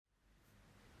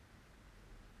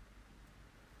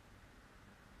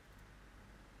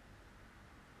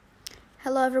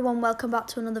Hello everyone, welcome back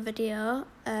to another video.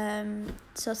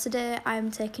 So today I am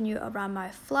taking you around my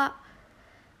flat.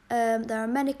 There are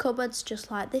many cupboards just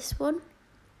like this one.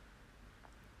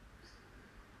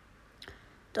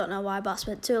 Don't know why, but I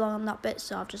spent too long on that bit,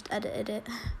 so I've just edited it.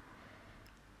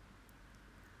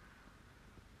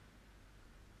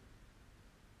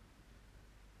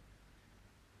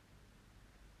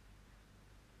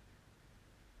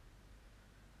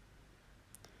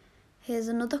 Here's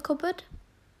another cupboard.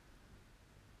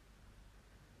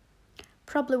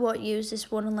 Probably won't use this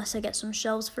one unless I get some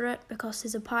shelves for it, because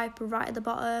there's a pipe right at the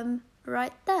bottom,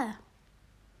 right there.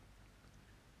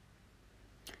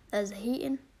 There's the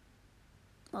heating,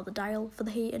 or the dial for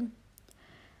the heating.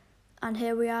 And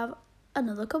here we have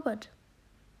another cupboard.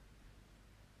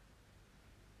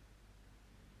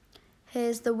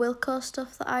 Here's the Wilko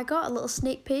stuff that I got, a little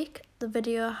sneak peek. The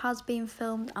video has been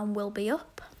filmed and will be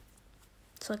up,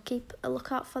 so keep a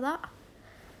lookout for that.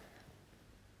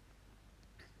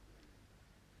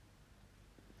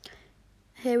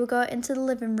 Here we go into the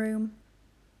living room.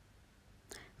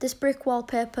 This brick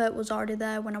wallpaper was already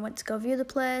there when I went to go view the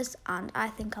place, and I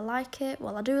think I like it.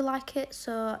 Well, I do like it,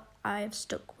 so I've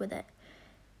stuck with it.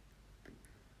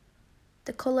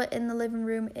 The colour in the living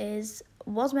room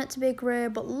was meant to be grey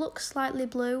but looks slightly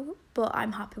blue, but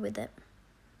I'm happy with it.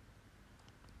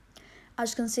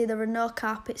 As you can see, there are no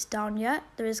carpets down yet.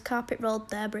 There is carpet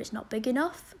rolled there, but it's not big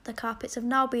enough. The carpets have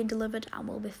now been delivered and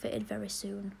will be fitted very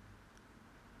soon.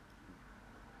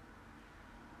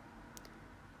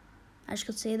 As you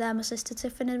can see there, my sister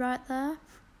Tiffany right there.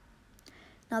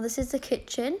 Now this is the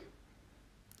kitchen.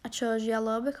 I chose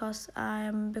yellow because I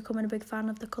am becoming a big fan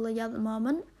of the colour yellow at the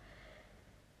moment.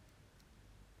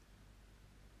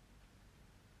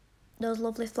 Those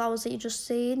lovely flowers that you just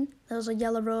seen, those are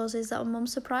yellow roses that my mum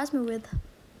surprised me with.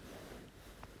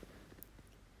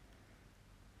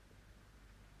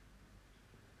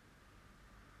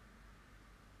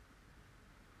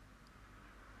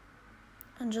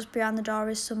 And just behind the door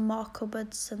is some more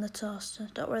cupboards and the toaster.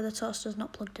 Don't worry, the toaster's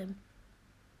not plugged in.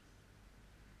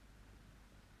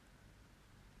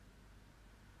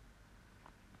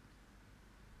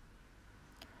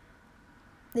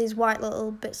 These white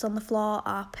little bits on the floor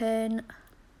are paint.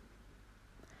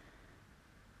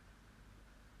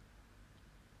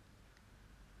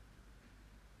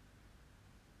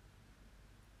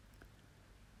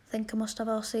 I think I must have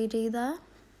OCD there.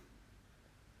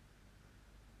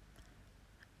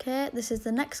 Okay, this is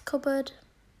the next cupboard,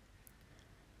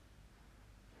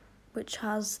 which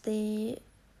has the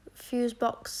fuse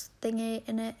box thingy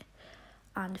in it,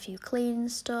 and a few clean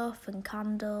stuff and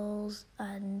candles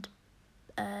and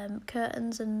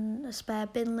curtains and a spare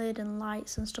bin lid and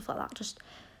lights and stuff like that, just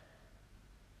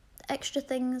extra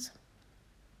things.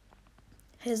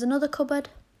 Here's another cupboard,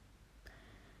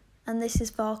 and this is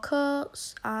for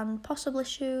coats and possibly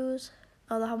shoes,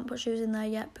 although I haven't put shoes in there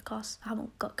yet because I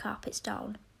haven't got carpets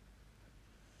down,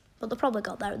 but they'll probably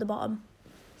got there at the bottom.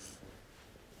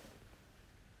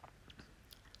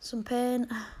 Some paint.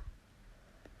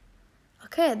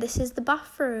 Okay, this is the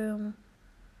bathroom.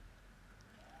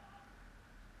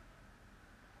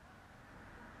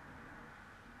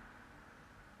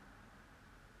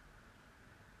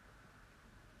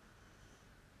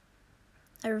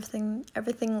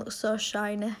 Everything looks so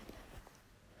shiny.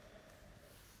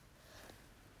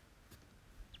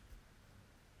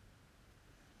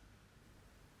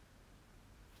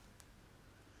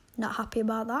 Not happy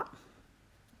about that,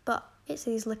 but it's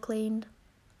easily cleaned.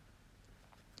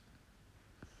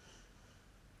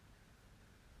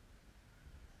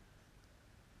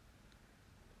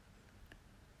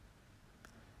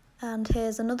 And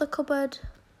here's another cupboard.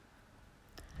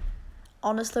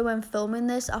 Honestly, when filming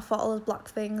this, I thought all those black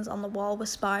things on the wall were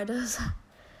spiders,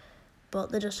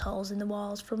 but they're just holes in the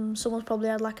walls from someone's probably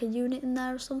had like a unit in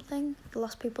there or something, the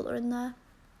last people that are in there.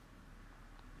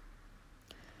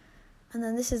 And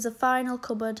then this is the final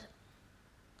cupboard,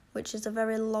 which is a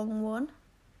very long one.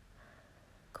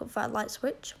 Couldn't find a light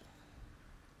switch.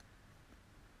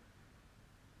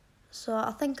 So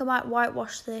I think I might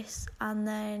whitewash this and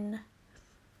then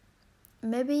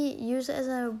maybe use it as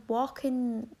a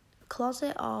walk-in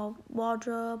closet or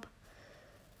wardrobe.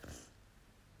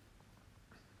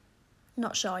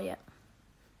 Not sure yet.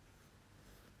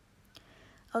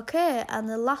 Okay, and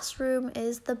the last room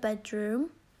is the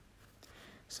bedroom.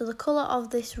 So the colour of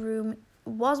this room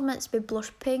was meant to be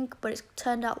blush pink, but it's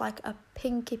turned out like a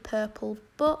pinky purple,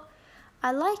 but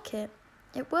I like it.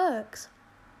 It works.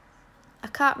 I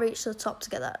can't reach to the top to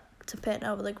get that to paint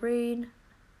over the green.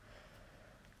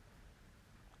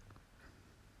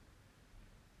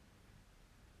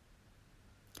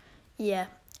 Yeah,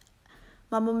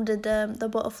 My mum did the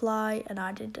butterfly and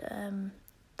I did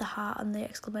the heart and the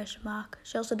exclamation mark.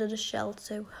 She also did a shell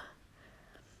too.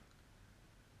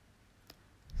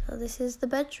 So this is the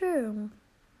bedroom.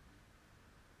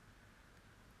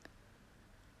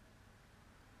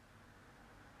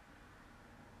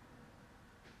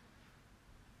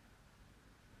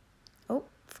 Oh,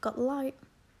 forgot the light.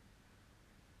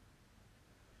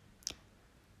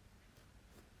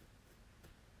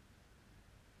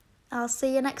 I'll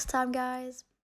see you next time, guys.